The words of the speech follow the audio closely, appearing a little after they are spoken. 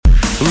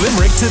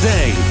Limerick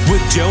Today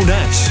with Joe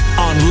Nash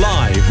on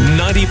Live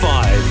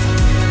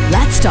 95.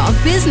 Let's talk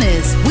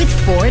business with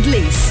Ford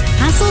Lease.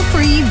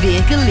 Hassle-free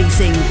vehicle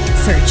leasing.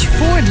 Search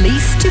Ford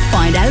Lease to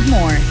find out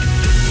more.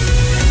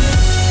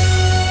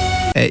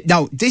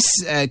 Now, this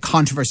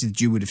controversy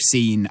that you would have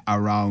seen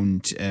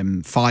around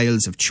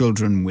files of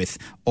children with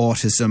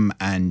autism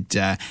and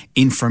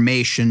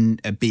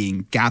information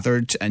being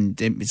gathered, and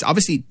it's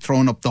obviously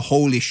thrown up the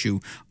whole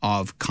issue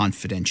of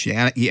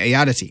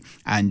confidentiality.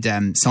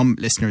 And some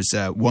listeners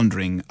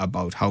wondering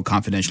about how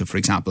confidential, for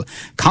example,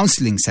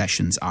 counselling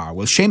sessions are.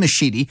 Well, Seamus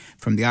Sheedy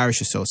from the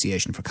Irish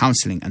Association for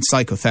Counselling and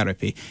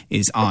Psychotherapy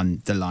is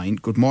on the line.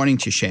 Good morning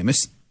to you,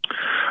 Seamus.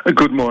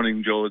 Good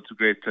morning, Joe. It's a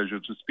great pleasure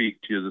to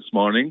speak to you this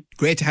morning.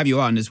 Great to have you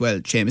on as well,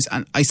 Seamus.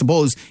 And I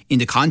suppose in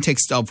the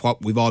context of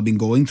what we've all been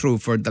going through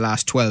for the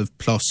last 12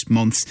 plus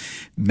months,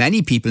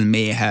 many people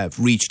may have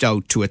reached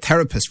out to a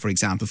therapist, for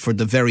example, for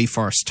the very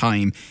first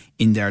time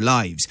in their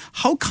lives.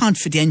 How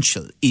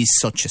confidential is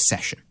such a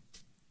session?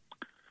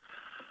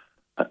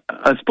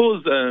 I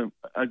suppose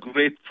a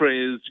great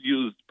phrase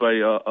used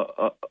by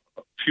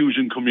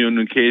Fusion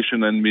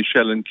Communication and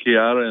Michelle and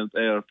Chiara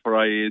there for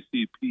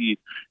IACP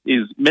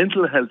is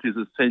mental health is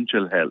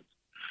essential health.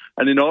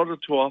 And in order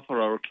to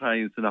offer our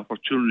clients an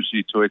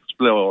opportunity to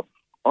explore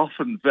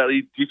often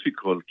very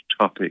difficult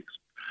topics,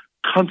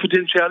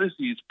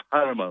 confidentiality is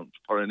paramount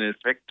for an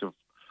effective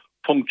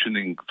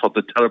functioning for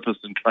the therapist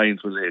and client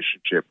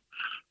relationship.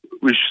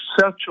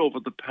 Research over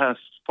the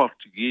past 40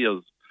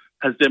 years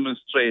has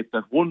demonstrated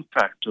that one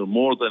factor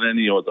more than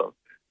any other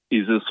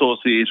is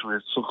associated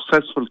with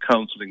successful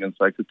counselling and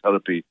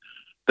psychotherapy,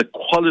 the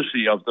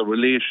quality of the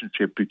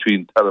relationship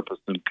between therapist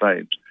and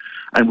client.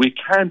 And we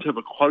can't have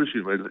a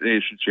quality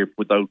relationship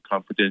without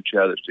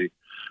confidentiality.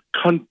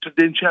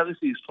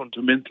 Confidentiality is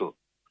fundamental.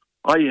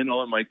 I and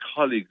all my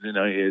colleagues in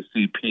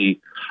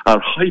IACP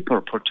are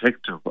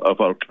hyper-protective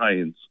of our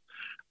clients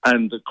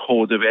and the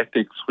code of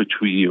ethics which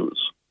we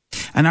use.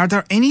 And are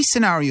there any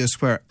scenarios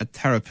where a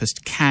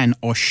therapist can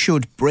or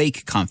should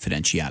break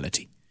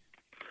confidentiality?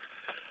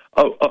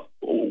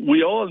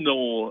 We all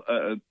know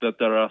that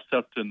there are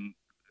certain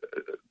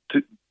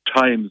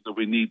times that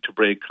we need to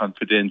break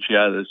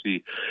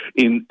confidentiality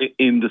in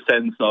the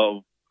sense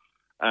of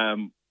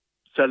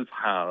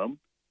self-harm,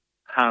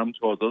 harm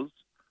to others,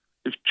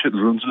 if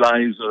children's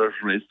lives are at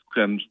risk.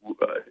 And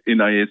in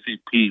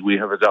IACP, we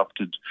have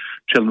adopted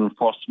Children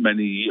First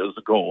many years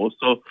ago.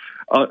 So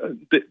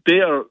they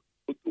are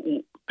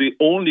the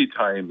only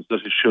times that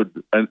it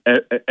should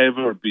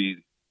ever be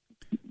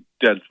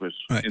dealt with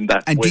in that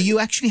way. And do you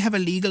actually have a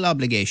legal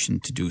obligation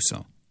to do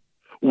so?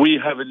 We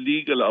have a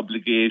legal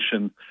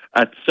obligation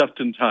at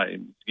certain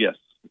times, yes.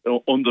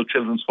 Under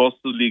Children's First,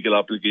 the legal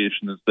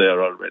obligation is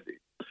there already.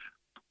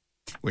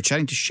 We're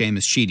chatting to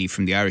Seamus Sheedy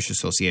from the Irish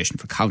Association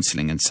for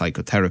Counselling and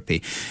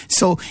Psychotherapy.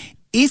 So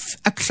if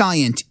a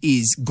client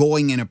is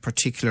going in a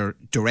particular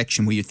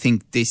direction where you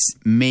think this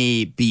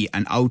may be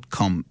an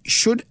outcome,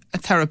 should a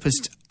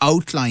therapist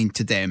outline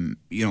to them,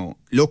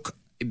 look,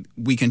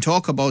 we can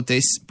talk about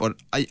this, but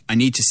I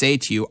need to say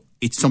to you,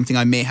 it's something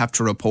I may have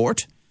to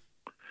report?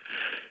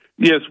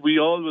 Yes, we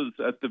always,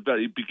 at the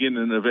very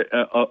beginning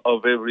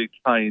of every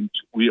client,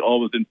 we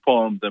always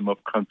inform them of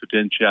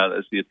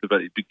confidentiality at the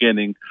very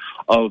beginning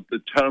of the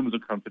terms of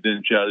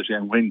confidentiality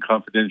and when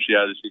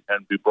confidentiality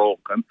can be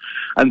broken.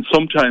 And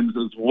sometimes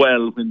as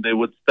well, when they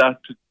would start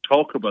to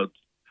talk about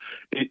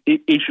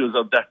issues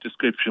of that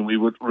description, we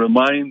would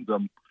remind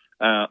them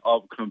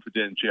of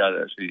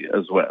confidentiality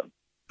as well.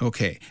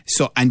 Okay.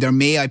 So, and there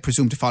may, I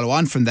presume, to follow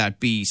on from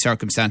that, be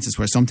circumstances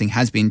where something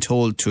has been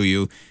told to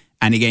you,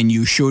 and again,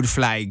 you should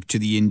flag to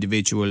the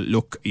individual,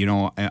 look,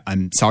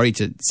 I'm sorry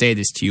to say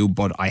this to you,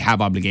 but I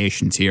have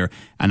obligations here,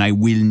 and I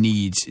will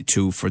need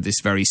to, for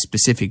this very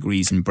specific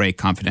reason, break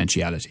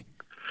confidentiality.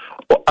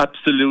 Oh,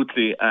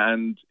 absolutely.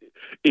 And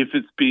if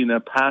it's been a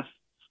past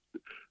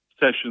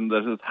session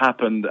that has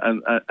happened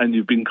and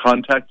you've been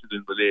contacted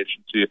in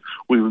relation to it,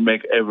 we will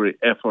make every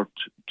effort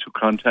to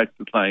contact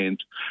the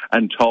client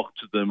and talk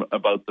to them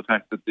about the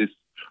fact that this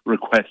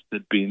request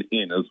had been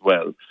in as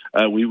well.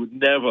 We would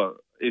never,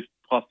 if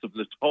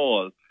possible at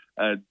all,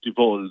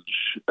 divulge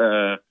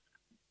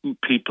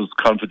people's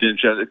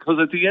confidentiality, because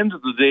at the end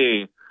of the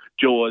day,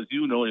 Joe, as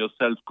you know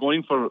yourself,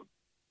 going for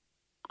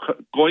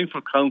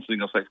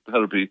counselling or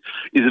psychotherapy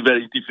is a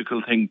very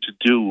difficult thing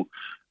to do.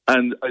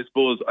 And I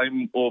suppose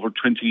I'm over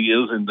 20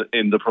 years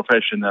in the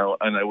profession now,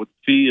 and I would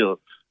feel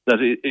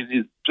that it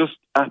is just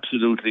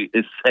absolutely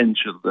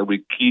essential that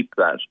we keep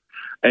that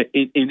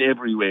in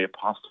every way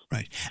possible.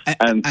 Right.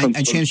 And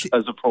James,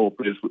 as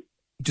appropriate.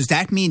 Does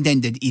that mean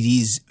then that it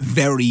is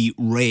very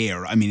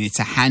rare? I mean, it's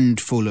a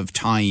handful of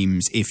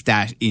times, if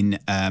that, in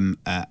an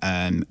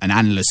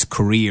analyst's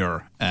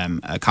career,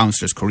 a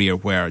counsellor's career,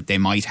 where they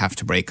might have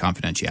to break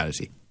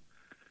confidentiality?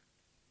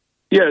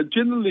 Yeah,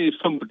 generally if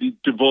somebody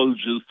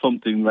divulges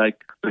something like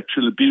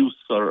sexual abuse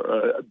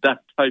or that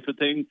type of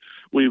thing,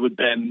 we would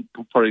then,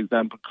 for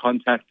example,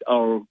 contact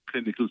our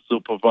clinical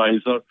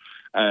supervisor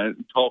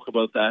and talk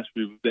about that.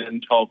 We would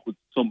then talk with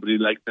somebody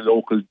like the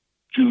local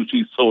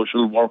duty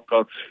social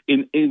worker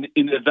in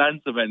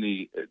advance of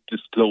any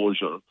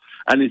disclosure.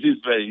 And it is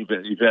very,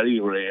 very, very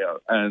rare.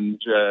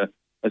 And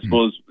I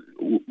suppose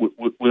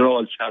we're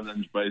all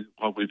challenged by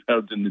what we've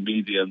heard in the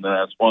media in the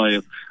last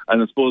while.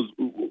 And I suppose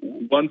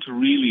we want to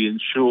really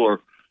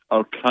ensure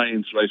our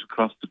clients right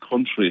across the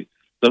country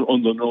that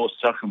under no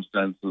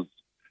circumstances,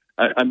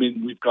 I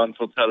mean, we've gone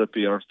for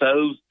therapy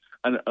ourselves,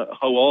 and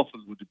how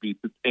awful would it be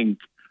to think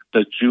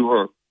that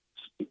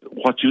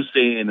what you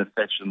say in a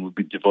session would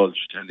be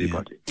divulged to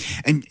anybody.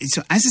 Yeah. And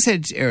so, as I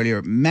said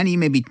earlier, many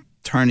may be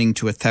turning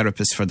to a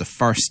therapist for the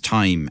first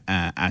time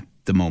at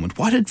the moment.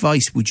 What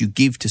advice would you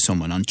give to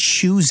someone on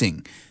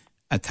choosing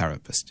a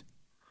therapist?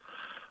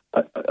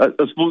 I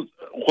suppose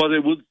what I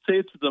would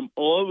say to them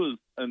always,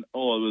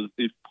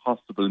 if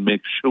possible,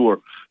 make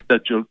sure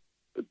that your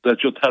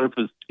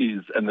therapist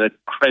is an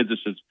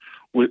accredited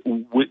with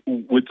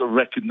a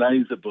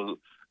recognisable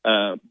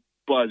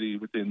body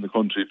within the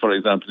country. For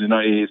example, in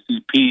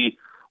IACP,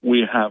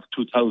 we have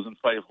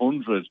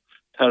 2,500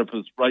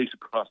 therapists right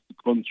across the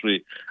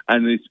country,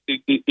 and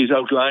it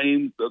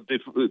outlines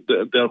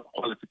their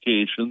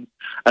qualifications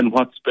and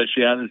what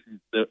specialities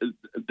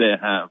they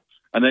have.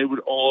 And I would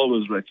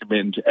always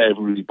recommend to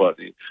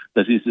everybody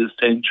that it's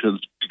essential,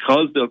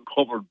 because they're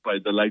covered by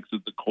the likes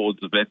of the codes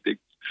of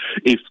ethics,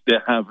 if they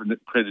have an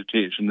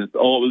accreditation. It's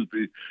always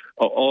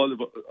all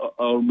of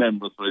our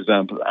members, for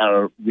example,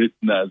 are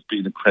written as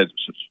being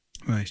accredited.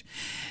 Right.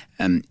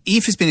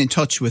 Eve has been in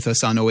touch with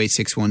us on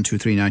 0861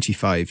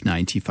 2395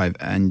 95,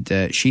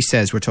 and she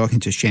says, we're talking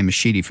to Seamus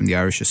Sheedy from the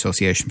Irish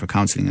Association for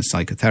Counselling and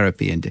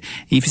Psychotherapy, and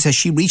Eve says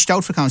she reached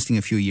out for counselling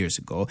a few years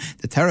ago.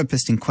 The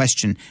therapist in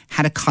question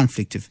had a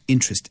conflict of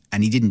interest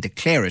and he didn't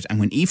declare it, and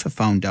when Eve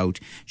found out,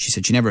 she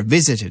said she never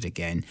visited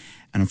again,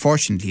 and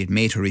unfortunately it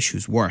made her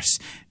issues worse,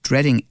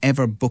 dreading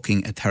ever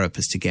booking a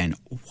therapist again.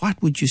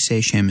 What would you say,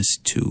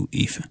 Seamus, to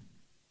Eve?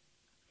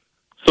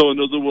 So in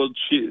other words,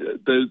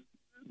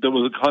 there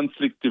was a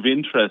conflict of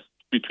interest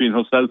between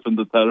herself and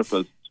the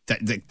therapist.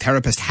 The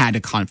therapist had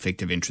a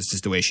conflict of interest, is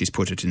the way she's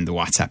put it in the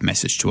WhatsApp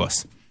message to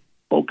us.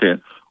 Okay.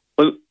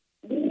 Well,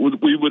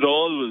 we would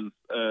always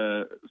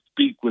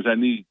speak with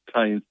any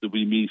clients that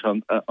we meet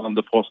on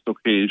the first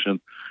occasion,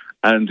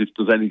 and if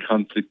there's any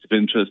conflict of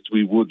interest,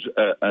 we would,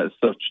 as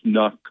such,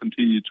 not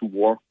continue to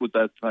work with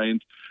that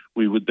client.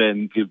 We would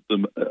then give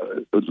them,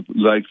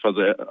 like for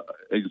the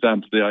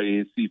example, the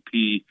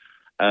IACP,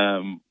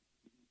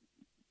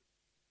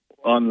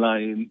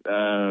 online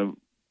that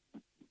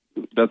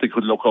they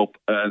could look up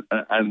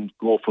and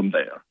go from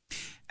there.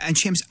 And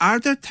James, are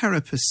there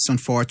therapists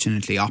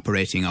unfortunately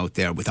operating out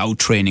there without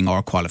training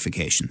or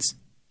qualifications?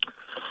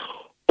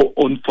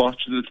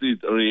 Unfortunately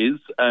there is,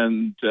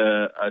 and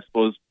I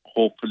suppose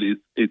hopefully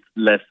it's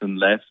less and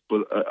less,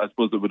 but I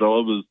suppose I would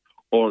always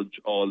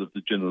urge all of the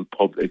general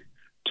public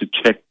to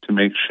check to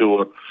make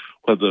sure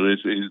whether it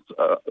is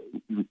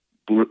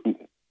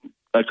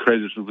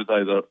accredited with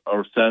either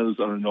ourselves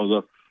or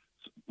another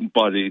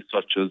body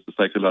such as the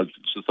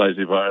Psychological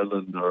Society of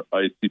Ireland or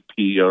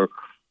ICP or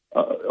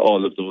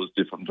all of those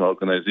different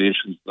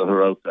organisations that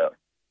are out there.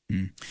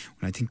 Well,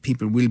 I think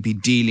people will be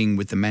dealing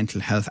with the mental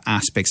health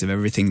aspects of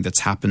everything that's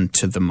happened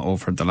to them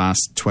over the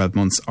last 12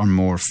 months or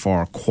more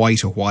for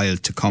quite a while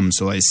to come.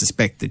 So I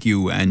suspect that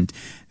you and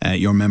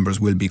your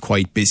members will be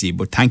quite busy.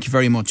 But thank you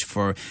very much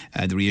for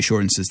the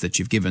reassurances that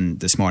you've given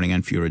this morning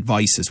and for your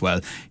advice as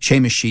well.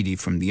 Seamus Sheedy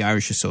from the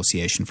Irish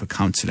Association for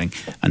Counselling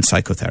and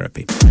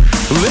Psychotherapy.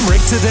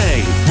 Limerick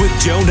Today with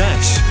Joe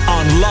Nash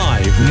on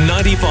Live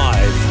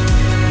 95.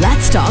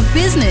 Let's talk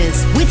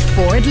business with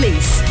Ford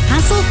Lease.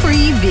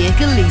 Hassle-free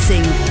vehicle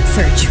leasing.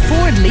 Search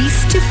Ford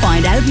Lease to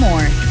find out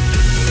more.